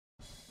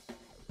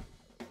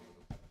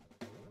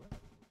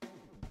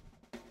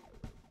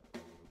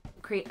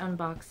Crate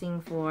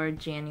unboxing for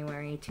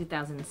January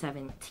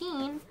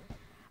 2017.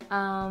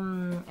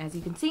 As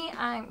you can see,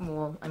 I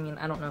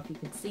don't know if you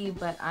can see,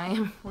 but I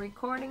am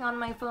recording on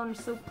my phone,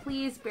 so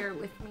please bear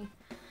with me.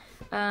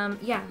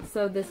 Yeah,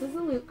 so this is a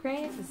Loot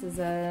Crate. This is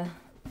a,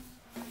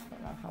 I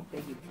don't know how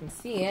big you can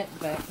see it,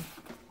 but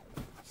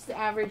just the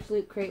average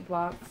Loot Crate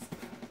box.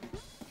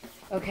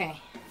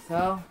 Okay,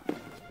 so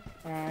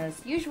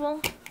as usual,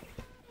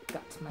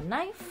 got my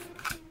knife.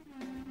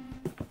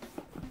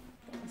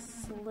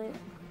 Slit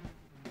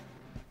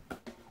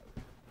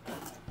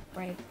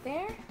right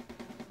there.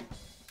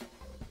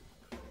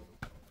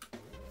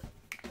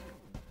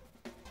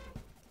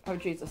 Oh,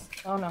 Jesus.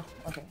 Oh, no.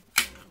 Okay.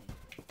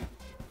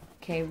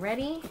 Okay,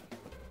 ready?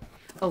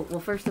 Oh,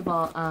 well, first of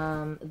all,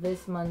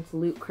 this month's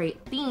Loot Crate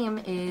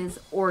theme is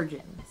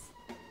Origins.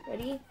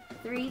 Ready?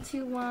 3,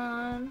 2,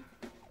 1.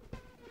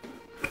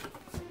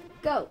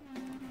 Go!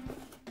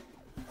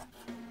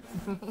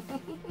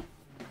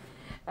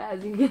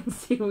 As you can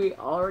see, we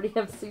already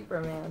have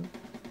Superman.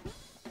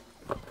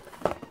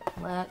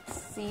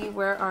 Let's see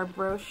where our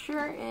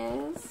brochure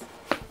is. So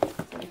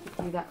I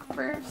can do that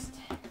first.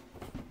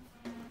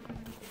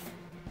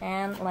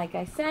 And like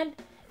I said,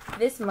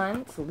 this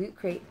month's Loot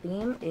Crate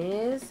theme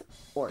is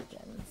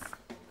Origins.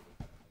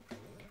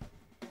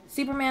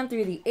 Superman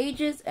Through the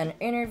Ages, an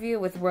interview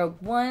with Rogue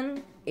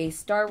One, a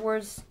Star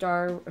Wars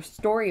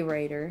story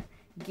writer,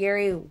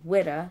 Gary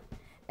Whitta,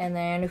 and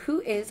then who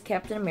is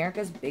Captain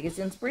America's biggest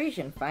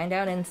inspiration? Find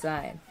out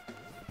inside.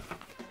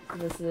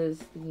 This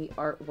is the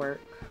artwork.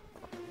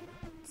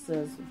 It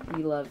says,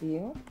 "We love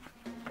you."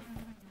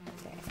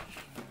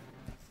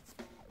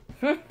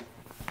 Okay.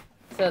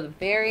 So the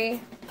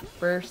very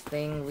first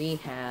thing we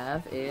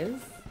have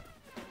is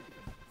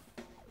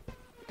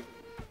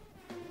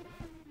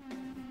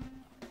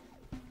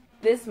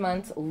this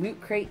month's Loot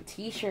Crate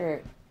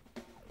t-shirt.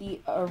 The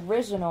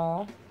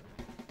original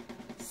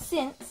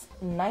since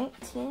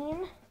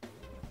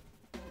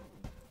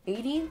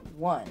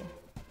 1981.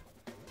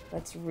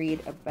 Let's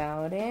read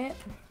about it.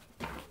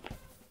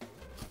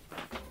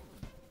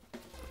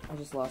 I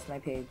just lost my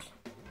page.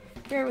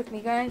 Bear with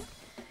me, guys.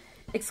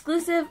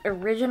 Exclusive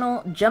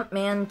original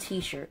Jumpman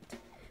t-shirt.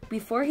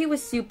 Before he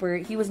was Super,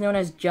 he was known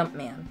as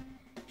Jumpman.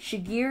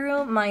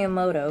 Shigeru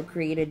Miyamoto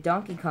created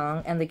Donkey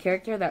Kong and the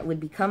character that would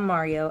become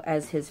Mario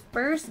as his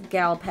first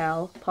gal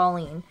pal,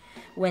 Pauline,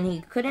 when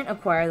he couldn't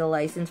acquire the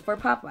license for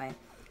Popeye.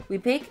 We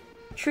pay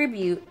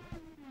tribute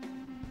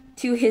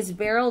to his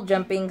barrel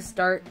jumping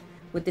start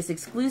with this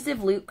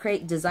exclusive Loot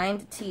Crate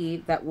designed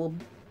tee that will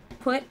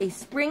put a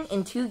spring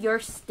into your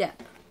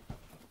step.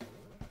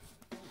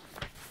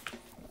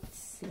 Let's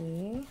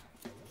see.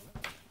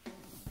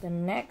 The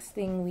next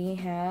thing we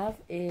have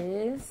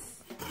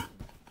is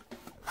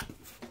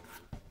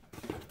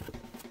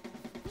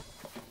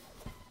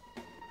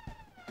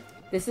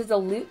this is a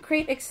Loot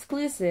Crate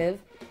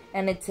exclusive,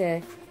 and it's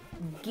a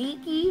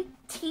Geeky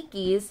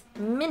Tiki's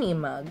mini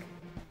mug.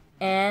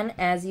 And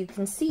as you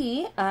can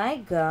see, I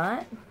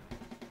got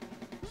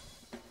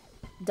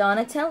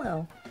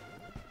Donatello.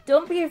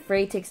 Don't be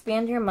afraid to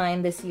expand your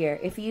mind this year.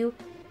 If you've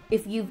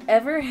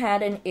ever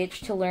had an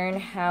itch to learn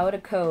how to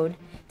code,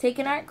 take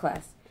an art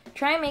class.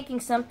 Try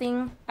making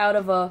something out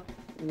of a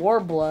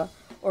warbler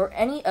or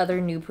any other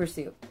new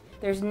pursuit.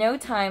 There's no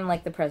time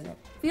like the present.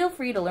 Feel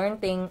free to learn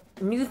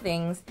new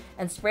things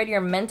and spread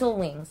your mental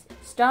wings.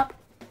 Stop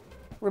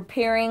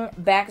repairing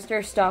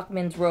Baxter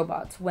Stockman's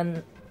robots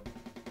when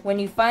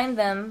you find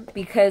them,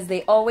 because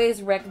they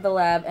always wreck the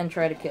lab and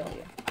try to kill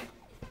you.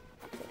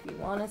 So if you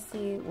want to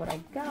see what I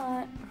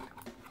got...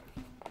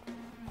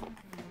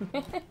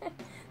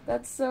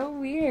 That's so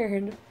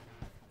weird.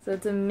 So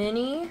it's a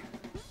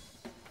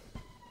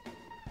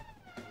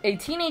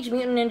Teenage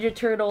Mutant Ninja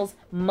Turtles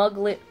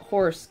Muglet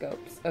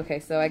horoscopes. Okay,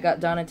 so I got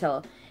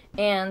Donatello.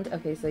 And,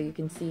 okay, so you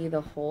can see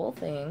the whole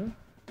thing.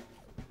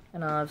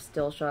 And I'll have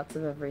still shots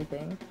of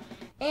everything.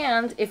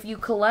 And if you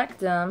collect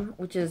them,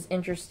 which is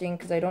interesting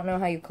because I don't know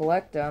how you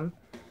collect them,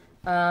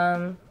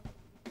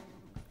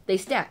 they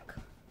stack.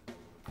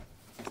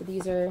 So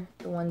these are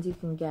the ones you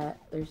can get.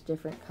 There's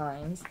different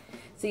kinds.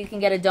 So you can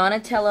get a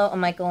Donatello, a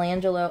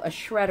Michelangelo, a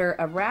Shredder,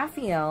 a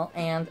Raphael,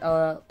 and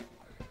a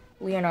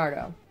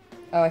Leonardo.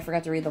 Oh, I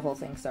forgot to read the whole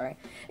thing, sorry.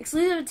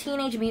 Exclusive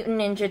Teenage Mutant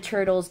Ninja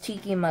Turtles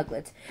Tiki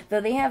Muglets. Though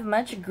they have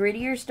much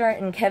grittier start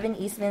in Kevin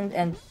Eastman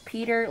and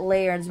Peter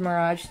Laird's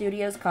Mirage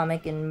Studios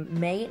comic in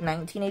May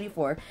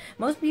 1984,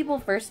 most people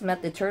first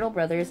met the Turtle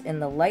Brothers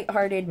in the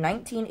lighthearted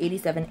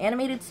 1987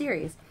 animated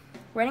series.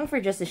 Running for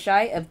just a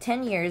shy of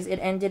 10 years, it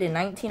ended in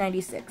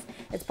 1996.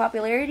 Its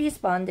popularity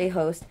spawned a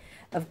host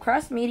of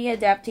cross-media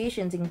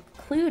adaptations,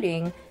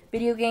 including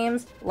video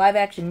games,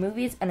 live-action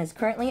movies, and is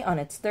currently on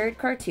its third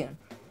cartoon.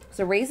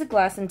 So raise a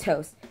glass and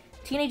toast.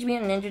 Teenage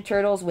Mutant Ninja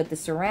Turtles with the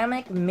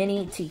ceramic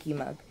mini tiki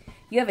mug.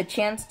 You have a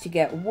chance to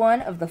get one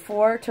of the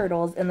 4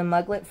 turtles in the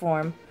muglet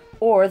form,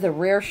 or the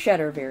rare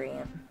Shredder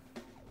variant.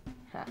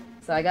 Ha.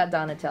 So I got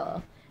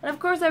Donatello. And of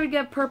course I would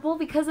get purple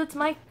because it's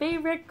my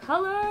favorite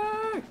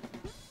color!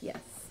 Yes.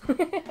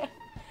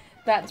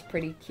 That's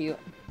pretty cute.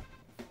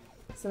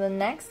 So the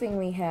next thing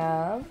we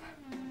have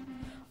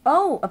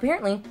Oh,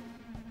 apparently,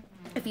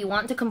 if you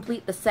want to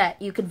complete the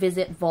set, you could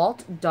visit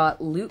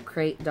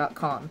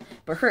vault.lootcrate.com.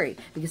 But hurry,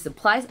 because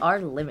supplies are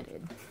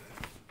limited.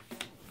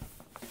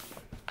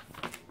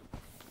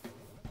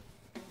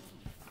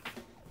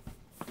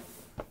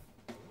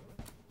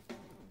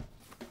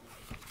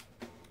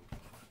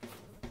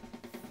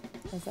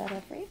 Is that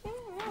everything?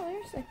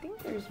 No, I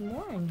think there's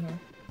more in here.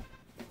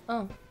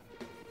 Oh.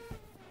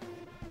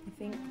 I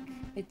think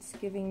it's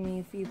giving me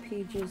a few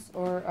pages,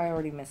 or I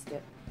already missed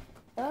it.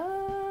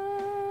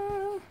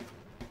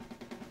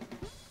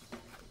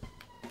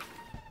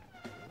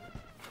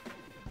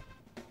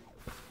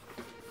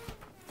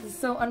 This is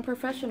so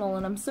unprofessional,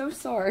 and I'm so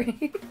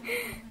sorry.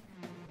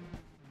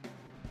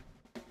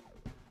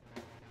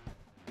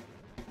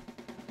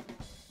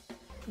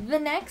 The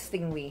next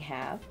thing we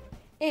have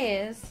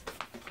is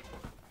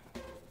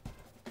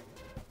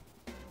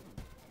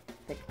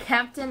the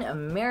Captain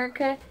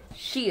America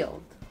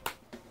shield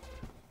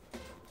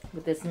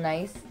with this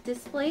nice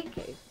display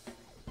case.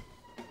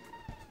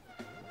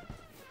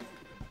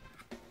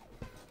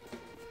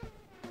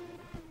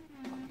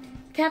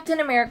 Captain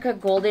America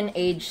Golden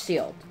Age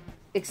Shield,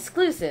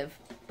 exclusive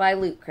by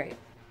Lootcrate.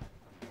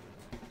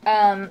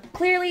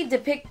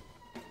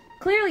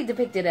 Clearly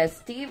depicted as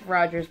Steve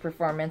Rogers'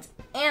 performance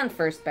and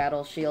first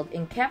battle shield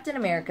in Captain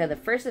America the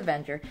First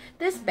Avenger,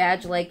 this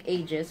badge-like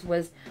Aegis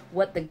was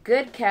what the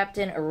good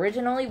Captain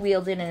originally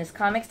wielded in his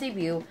comics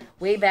debut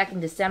way back in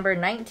December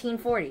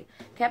 1940.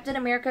 Captain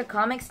America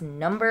Comics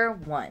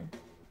 #1.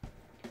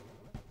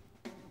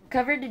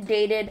 Covered and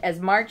dated as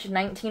March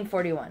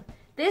 1941.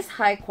 This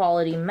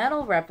high-quality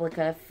metal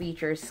replica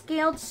features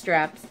scaled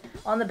straps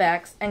on the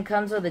backs and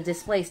comes with a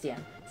display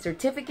stand.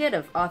 Certificate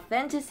of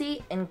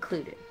authenticity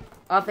included.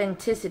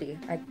 Authenticity.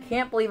 I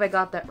can't believe I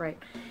got that right.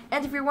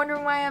 And if you're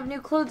wondering why I have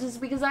new clothes, it's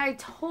because I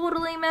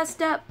totally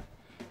messed up.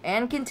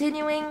 And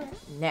continuing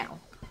now.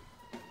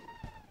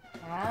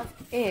 That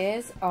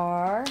is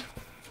our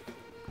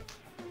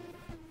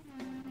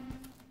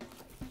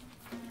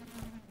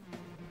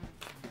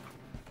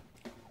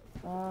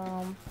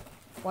well,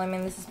 I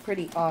mean, this is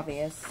pretty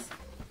obvious,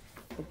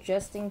 but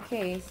just in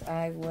case,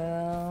 I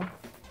will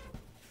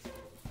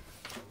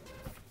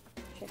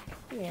check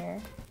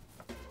here.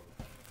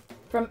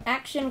 From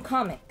Action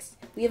Comics,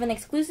 we have an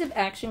exclusive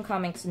Action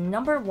Comics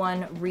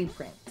 #1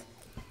 reprint.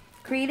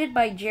 Created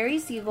by Jerry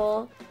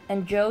Siegel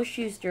and Joe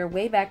Shuster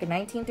way back in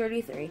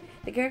 1933,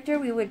 the character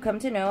we would come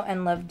to know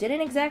and love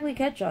didn't exactly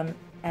catch on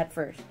at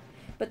first,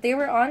 but they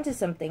were on to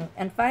something,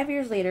 and 5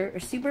 years later,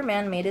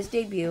 Superman made his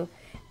debut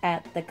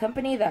at the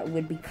company that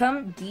would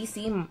become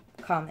DC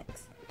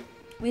Comics.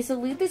 We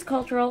salute this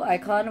cultural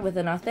icon with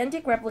an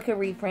authentic replica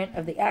reprint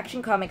of the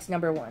Action Comics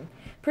 #1.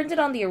 Printed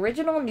on the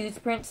original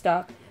newsprint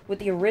stock with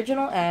the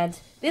original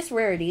ads, this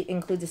rarity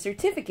includes a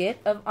certificate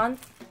of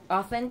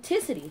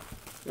authenticity.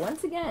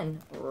 Once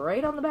again,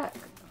 right on the back.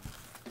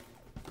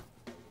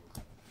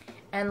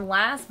 And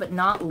last but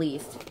not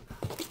least,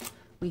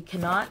 we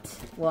cannot,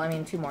 well, I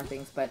mean, two more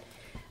things, but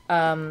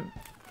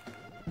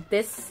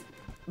this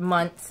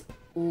month's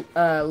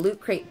Loot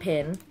Crate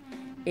pin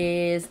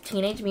is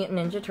Teenage Mutant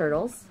Ninja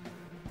Turtles.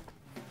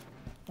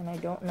 And I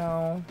don't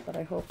know, but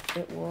I hope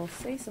it will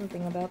say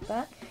something about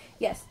that.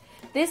 Yes,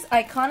 this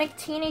iconic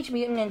Teenage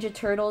Mutant Ninja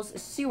Turtles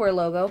sewer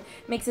logo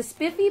makes a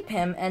spiffy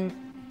pin and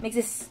may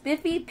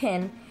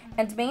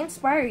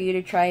inspire you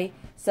to try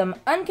some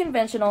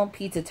unconventional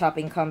pizza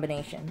topping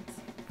combinations.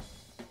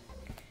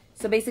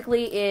 So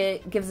basically,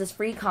 it gives us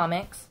free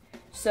comics.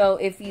 So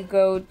if you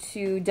go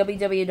to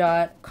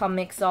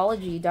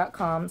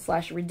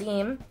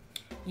www.comixology.com/redeem,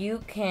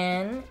 you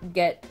can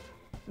get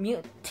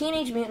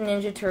Teenage Mutant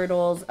Ninja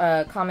Turtles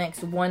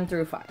comics 1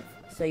 through 5.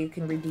 So you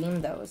can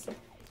redeem those.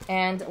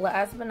 And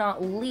last but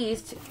not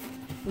least,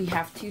 we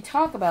have to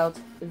talk about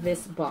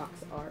this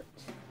box art.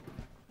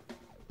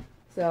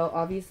 So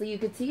obviously you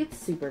could see it's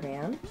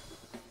Superman.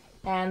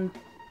 And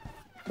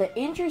the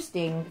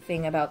interesting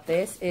thing about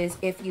this is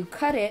if you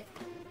cut it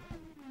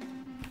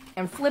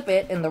and flip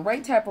it in the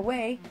right type of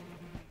way,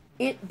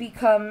 it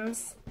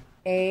becomes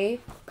a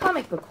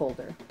comic book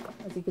holder,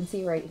 as you can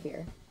see right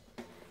here.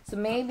 So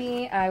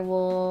maybe I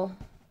will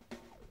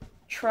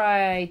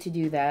try to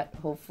do that,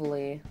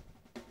 hopefully.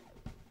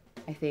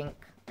 I think.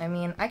 I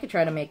mean, I could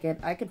try to make it.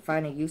 I could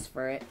find a use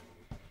for it.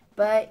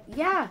 But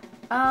yeah,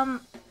 I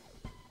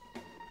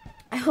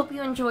hope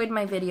you enjoyed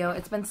my video.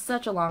 It's been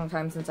such a long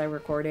time since I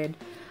recorded.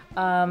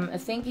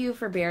 Thank you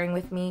for bearing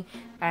with me,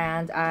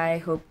 and I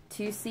hope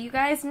to see you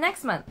guys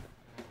next month.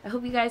 I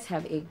hope you guys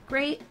have a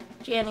great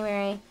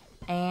January,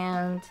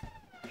 and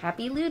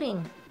happy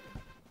looting!